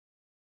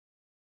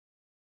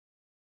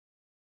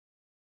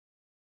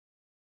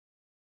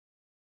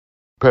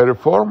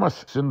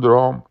Piriformis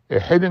syndrome, a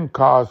hidden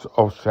cause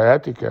of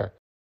sciatica.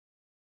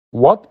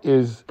 What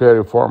is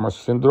piriformis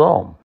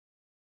syndrome?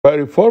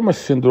 Piriformis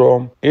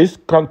syndrome is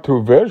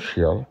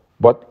controversial,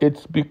 but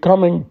it's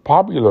becoming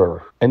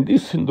popular, and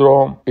this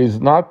syndrome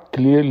is not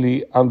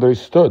clearly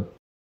understood.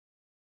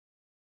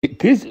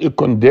 It is a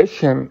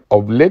condition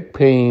of leg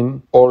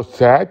pain or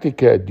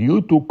sciatica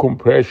due to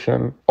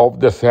compression of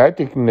the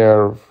sciatic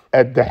nerve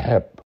at the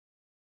hip.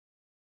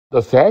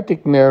 The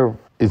sciatic nerve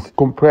is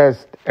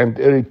compressed and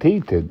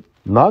irritated,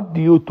 not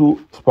due to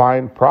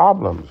spine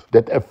problems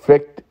that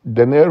affect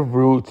the nerve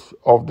roots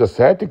of the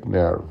sciatic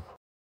nerve.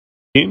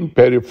 In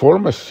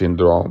piriformis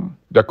syndrome,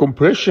 the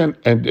compression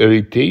and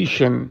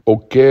irritation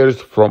occurs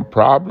from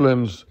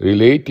problems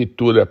related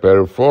to the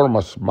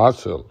piriformis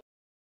muscle.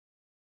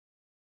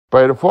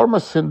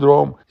 Piriformis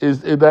syndrome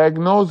is a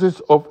diagnosis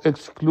of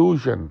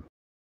exclusion.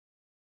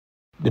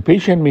 The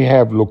patient may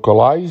have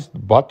localized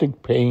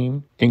buttock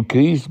pain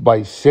increased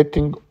by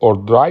sitting or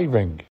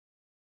driving.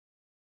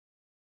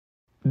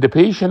 The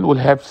patient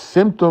will have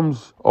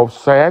symptoms of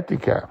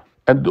sciatica,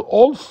 and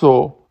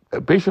also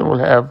a patient will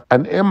have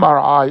an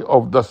MRI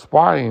of the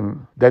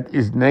spine that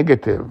is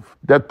negative,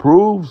 that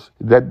proves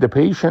that the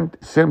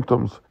patient's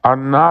symptoms are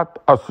not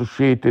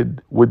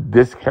associated with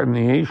disc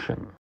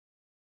herniation.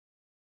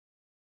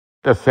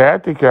 The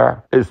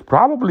sciatica is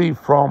probably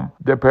from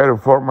the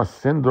piriformis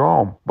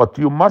syndrome, but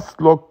you must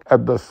look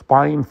at the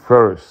spine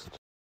first.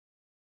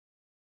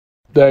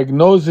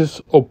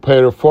 Diagnosis of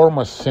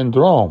piriformis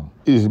syndrome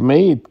is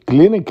made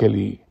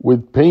clinically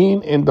with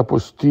pain in the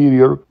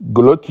posterior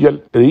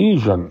gluteal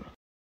region.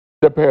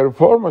 The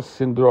piriformis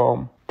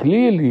syndrome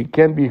clearly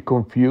can be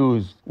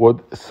confused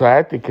with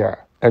sciatica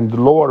and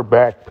lower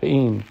back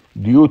pain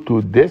due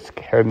to disc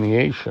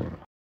herniation.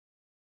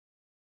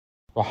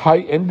 A high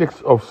index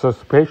of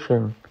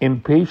suspicion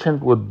in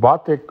patients with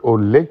buttock or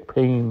leg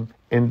pain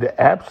in the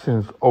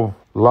absence of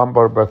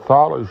lumbar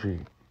pathology.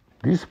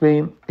 This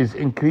pain is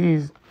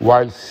increased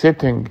while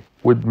sitting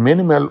with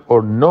minimal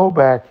or no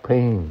back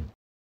pain.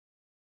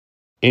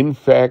 In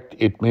fact,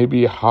 it may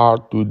be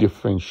hard to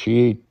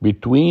differentiate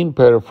between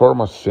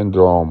piriformis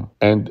syndrome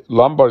and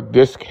lumbar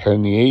disc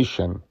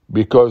herniation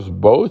because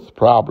both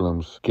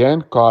problems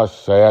can cause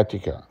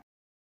sciatica.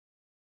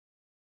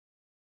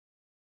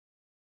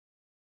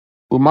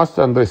 We must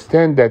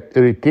understand that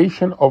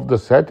irritation of the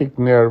sciatic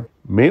nerve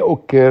may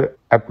occur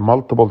at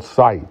multiple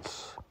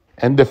sites.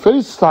 And the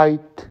first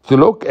site to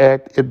look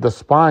at is the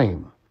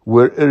spine,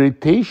 where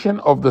irritation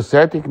of the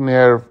sciatic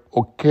nerve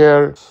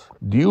occurs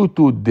due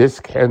to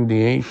disc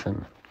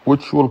herniation,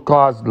 which will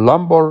cause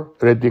lumbar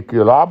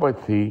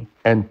radiculopathy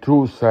and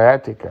true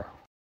sciatica.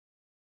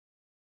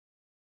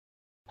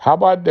 How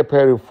about the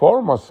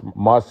piriformis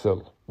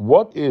muscle?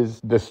 What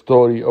is the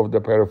story of the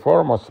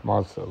piriformis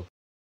muscle?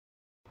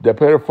 The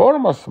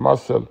piriformis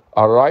muscle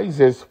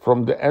arises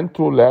from the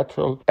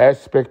anterolateral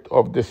aspect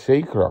of the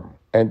sacrum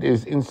and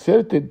is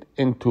inserted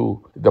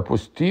into the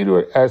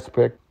posterior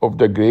aspect of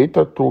the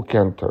greater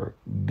trochanter,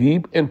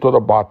 deep into the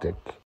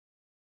buttock.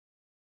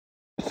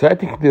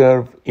 Sciatic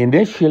nerve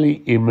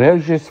initially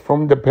emerges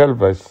from the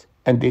pelvis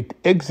and it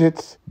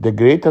exits the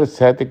greater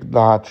sciatic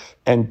notch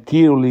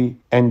anteriorly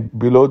and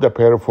below the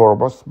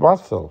piriformis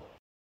muscle.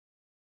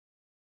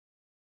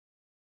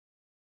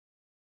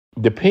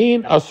 The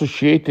pain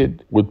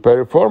associated with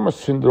piriformis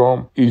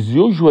syndrome is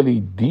usually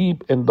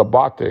deep in the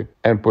buttock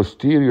and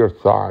posterior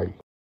thigh.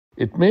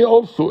 It may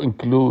also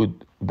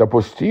include the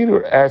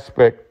posterior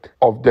aspect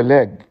of the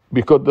leg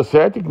because the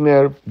sciatic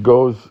nerve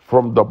goes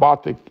from the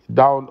buttock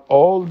down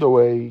all the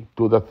way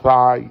to the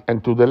thigh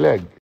and to the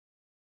leg.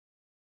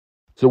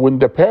 So when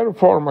the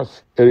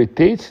piriformis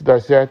irritates the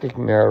sciatic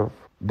nerve,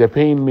 the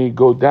pain may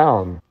go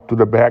down to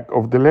the back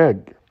of the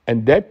leg.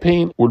 And that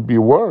pain will be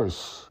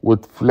worse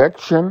with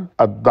flexion,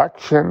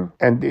 adduction,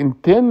 and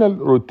internal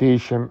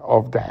rotation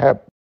of the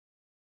hip.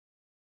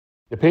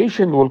 The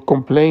patient will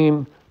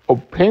complain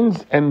of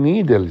pins and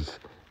needles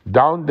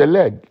down the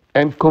leg,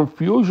 and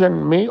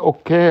confusion may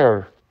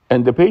occur,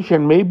 and the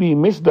patient may be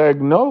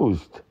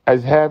misdiagnosed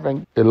as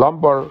having a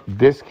lumbar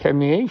disc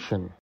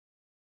herniation.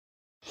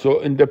 So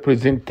in the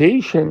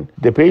presentation,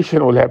 the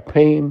patient will have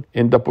pain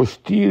in the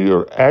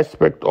posterior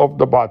aspect of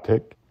the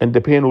buttock, and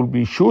the pain will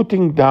be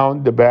shooting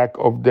down the back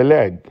of the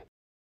leg.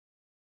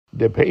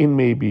 The pain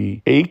may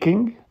be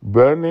aching,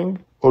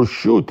 burning, or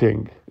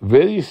shooting,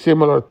 very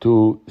similar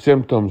to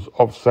symptoms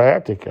of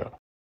sciatica.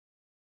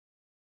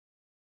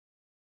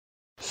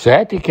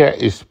 Sciatica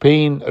is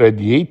pain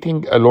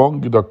radiating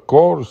along the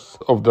course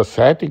of the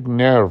sciatic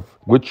nerve,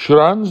 which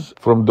runs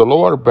from the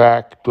lower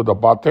back to the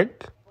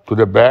buttock, to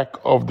the back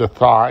of the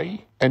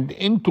thigh, and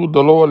into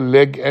the lower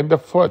leg and the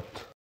foot.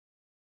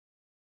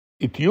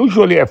 It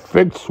usually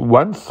affects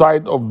one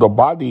side of the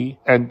body,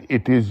 and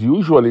it is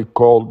usually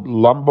called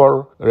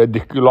lumbar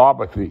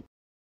radiculopathy.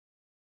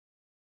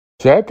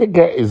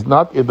 Sciatica is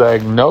not a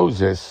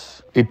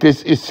diagnosis. It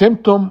is a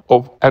symptom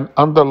of an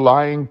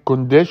underlying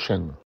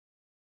condition.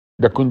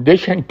 The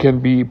condition can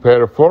be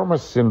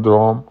piriformis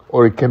syndrome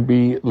or it can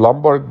be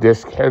lumbar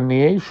disc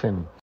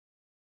herniation.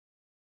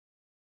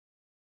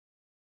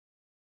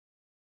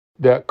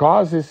 The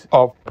causes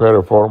of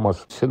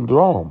piriformis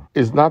syndrome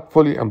is not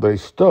fully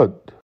understood.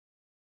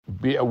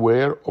 Be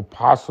aware of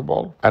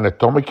possible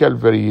anatomical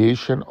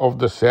variation of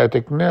the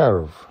sciatic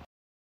nerve.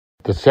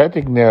 The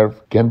sciatic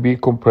nerve can be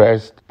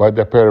compressed by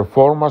the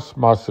piriformis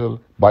muscle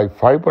by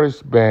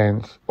fibrous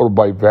bands or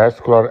by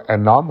vascular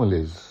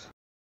anomalies.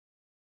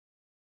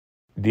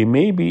 There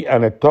may be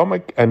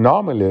anatomic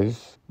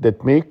anomalies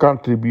that may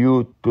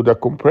contribute to the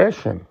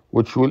compression,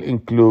 which will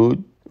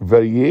include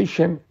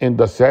variation in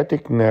the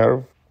sciatic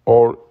nerve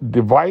or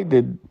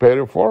divided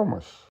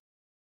piriformis.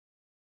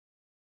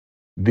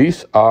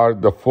 These are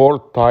the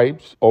 4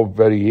 types of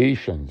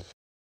variations.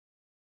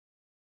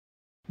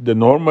 The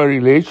normal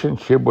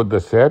relationship with the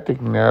sciatic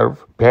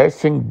nerve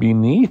passing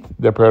beneath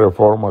the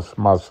piriformis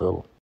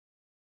muscle.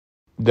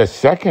 The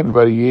second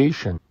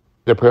variation,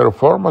 the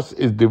piriformis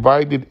is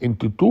divided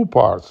into 2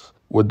 parts,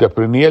 with the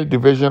peroneal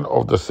division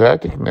of the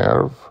sciatic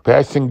nerve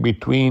passing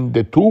between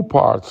the 2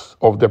 parts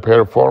of the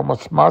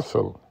piriformis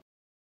muscle.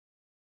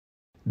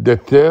 The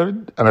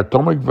third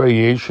anatomic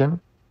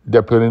variation,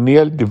 the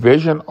peroneal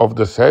division of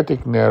the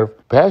sciatic nerve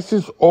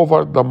passes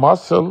over the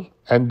muscle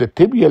and the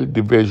tibial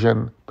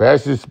division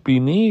passes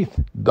beneath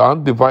the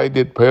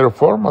undivided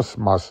piriformis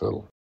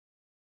muscle.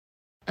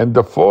 And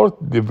the fourth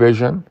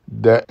division,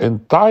 the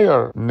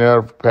entire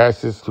nerve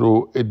passes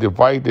through a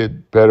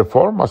divided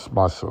piriformis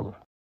muscle.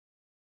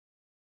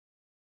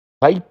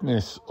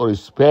 Tightness or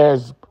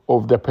spasm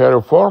of the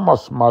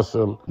piriformis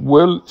muscle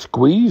will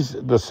squeeze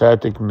the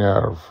sciatic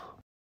nerve.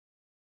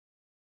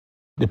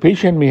 The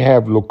patient may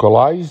have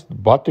localized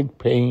buttock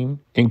pain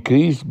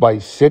increased by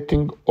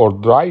sitting or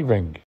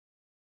driving.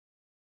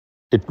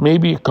 It may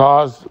be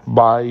caused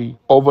by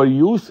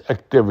overuse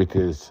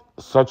activities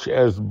such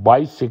as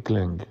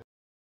bicycling.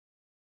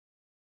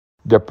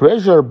 The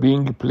pressure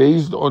being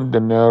placed on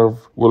the nerve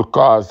will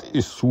cause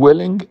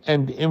swelling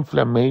and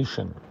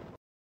inflammation.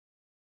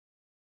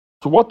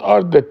 So what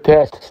are the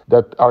tests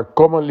that are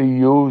commonly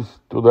used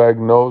to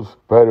diagnose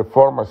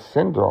piriformis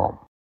syndrome?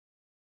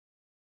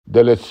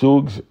 The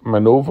Lesug's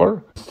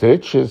maneuver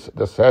stretches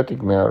the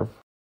sciatic nerve,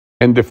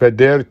 and the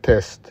Feder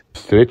test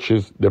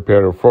stretches the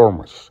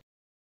piriformis.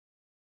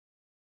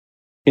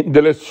 In the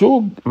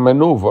Lesug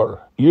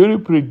maneuver, you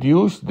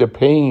reproduce the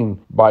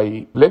pain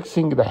by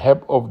flexing the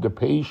hip of the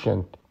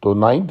patient to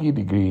 90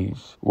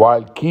 degrees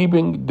while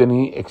keeping the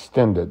knee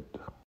extended.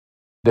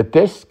 The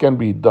test can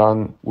be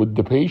done with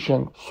the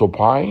patient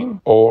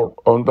supine or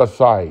on the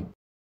side.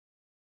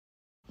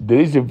 There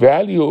is a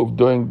value of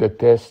doing the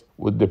test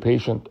with the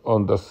patient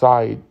on the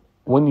side.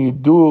 When you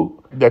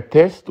do the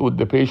test with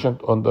the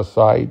patient on the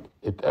side,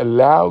 it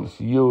allows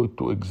you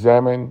to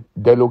examine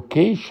the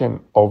location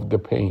of the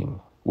pain,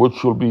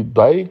 which will be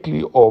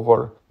directly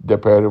over the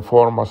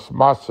piriformis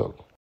muscle.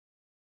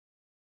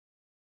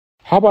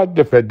 How about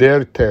the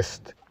Feder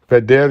test?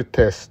 Feder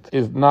test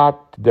is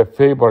not the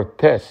Faber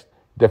test.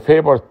 The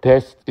Faber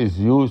test is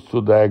used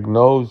to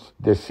diagnose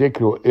the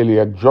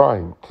sacroiliac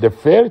joint. The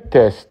Fair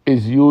test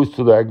is used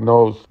to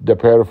diagnose the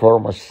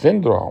piriformis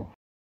syndrome.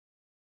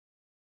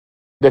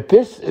 The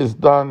test is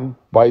done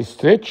by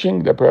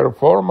stretching the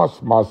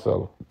piriformis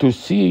muscle to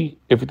see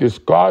if it is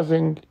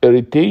causing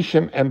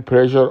irritation and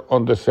pressure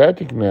on the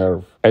sciatic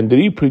nerve and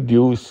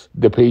reproduce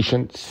the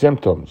patient's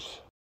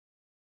symptoms.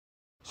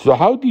 So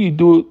how do you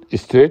do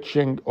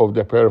stretching of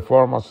the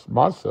piriformis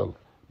muscle?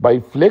 By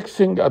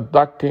flexing,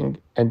 adducting,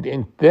 and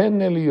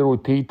internally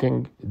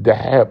rotating the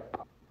hip,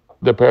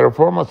 the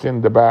piriformis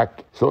in the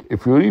back. So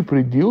if you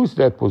reproduce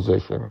that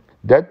position,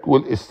 that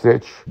will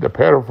stretch the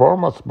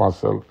piriformis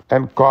muscle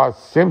and cause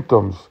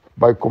symptoms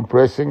by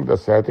compressing the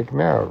sciatic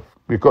nerve,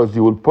 because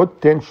you will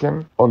put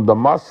tension on the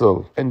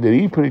muscle and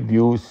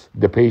reproduce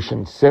the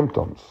patient's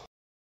symptoms.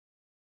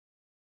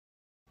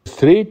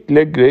 Straight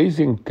leg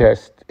raising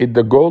test is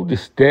the gold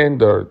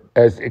standard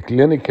as a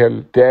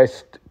clinical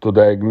test to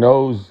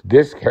diagnose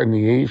disc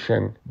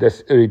herniation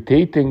that's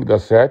irritating the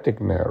sciatic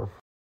nerve.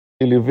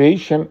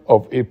 Elevation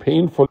of a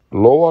painful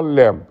lower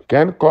limb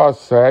can cause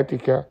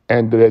sciatica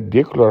and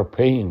radicular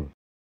pain.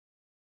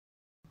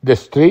 The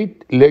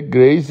straight leg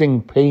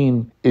raising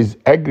pain is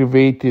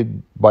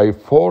aggravated by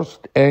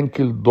forced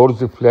ankle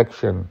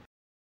dorsiflexion.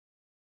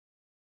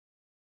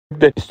 If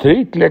the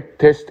straight leg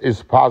test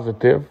is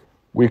positive,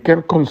 we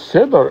can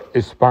consider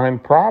a spine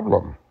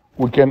problem.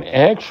 We can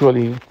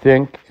actually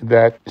think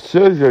that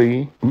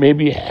surgery may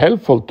be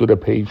helpful to the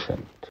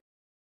patient.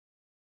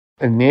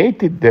 A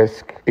herniated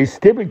disc is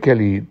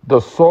typically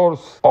the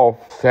source of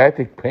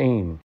sciatic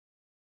pain.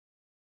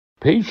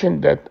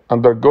 Patient that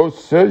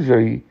undergoes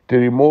surgery to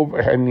remove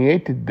a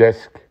herniated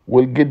disc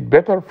will get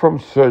better from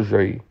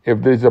surgery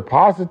if there is a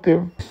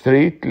positive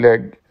straight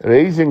leg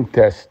raising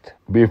test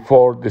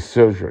before the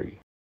surgery.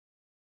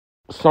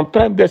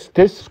 Sometimes this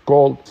test is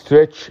called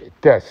stretch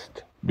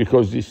test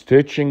because it's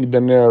stretching the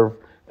nerve,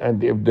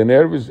 and if the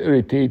nerve is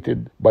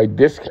irritated by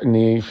disc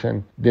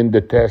herniation, then the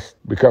test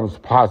becomes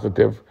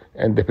positive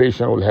and the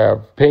patient will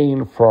have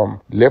pain from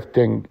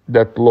lifting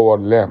that lower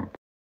limb.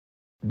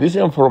 This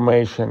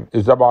information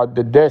is about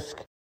the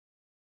disc.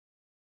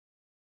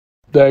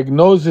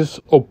 Diagnosis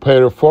of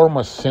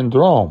piriformis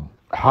syndrome.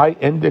 high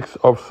index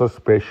of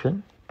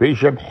suspicion,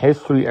 patient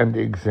history and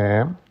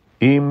exam,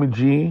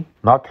 EMG,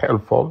 not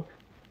helpful.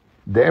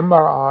 The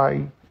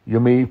MRI, you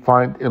may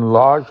find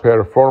enlarged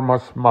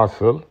piriformis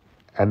muscle,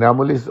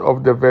 anomalies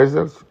of the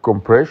vessels,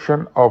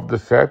 compression of the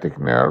sciatic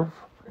nerve.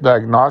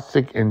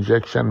 Diagnostic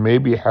injection may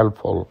be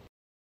helpful.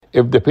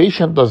 If the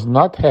patient does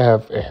not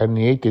have a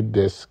herniated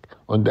disc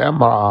on the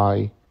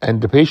MRI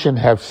and the patient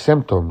has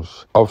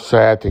symptoms of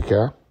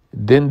sciatica,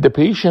 then the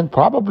patient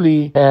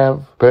probably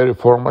have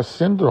piriformis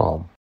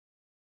syndrome.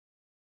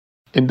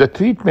 In the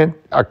treatment,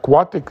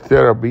 aquatic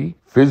therapy,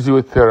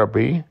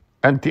 physiotherapy,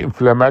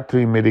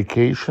 anti-inflammatory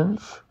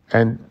medications,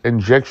 and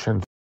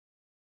injections.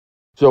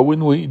 So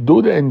when we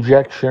do the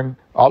injection,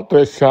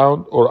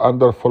 ultrasound or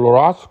under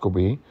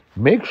fluoroscopy,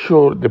 make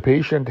sure the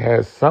patient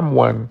has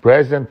someone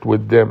present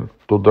with them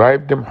to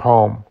drive them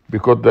home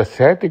because the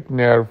sciatic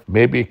nerve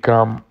may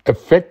become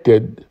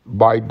affected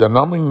by the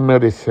numbing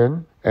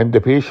medicine and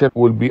the patient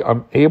will be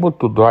unable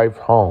to drive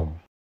home.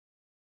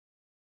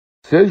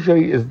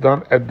 Surgery is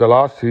done at the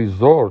last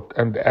resort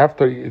and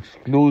after you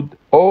exclude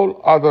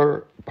all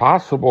other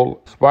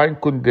possible spine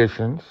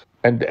conditions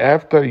and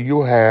after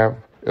you have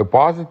a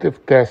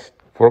positive test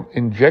from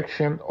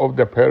injection of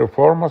the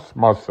piriformis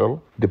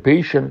muscle, the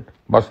patient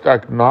must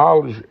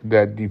acknowledge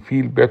that they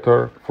feel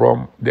better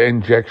from the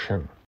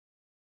injection.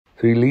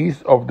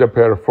 Release of the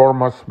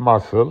piriformis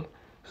muscle,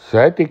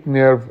 sciatic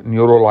nerve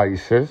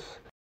neurolysis.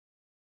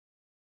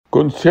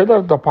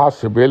 Consider the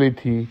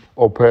possibility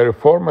of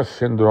piriformis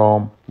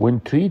syndrome when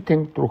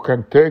treating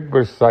trochanteric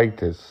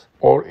bursitis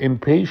or in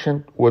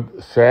patients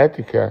with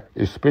sciatica,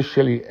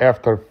 especially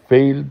after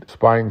failed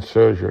spine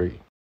surgery.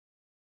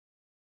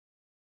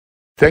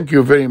 Thank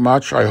you very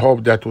much. I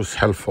hope that was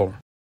helpful.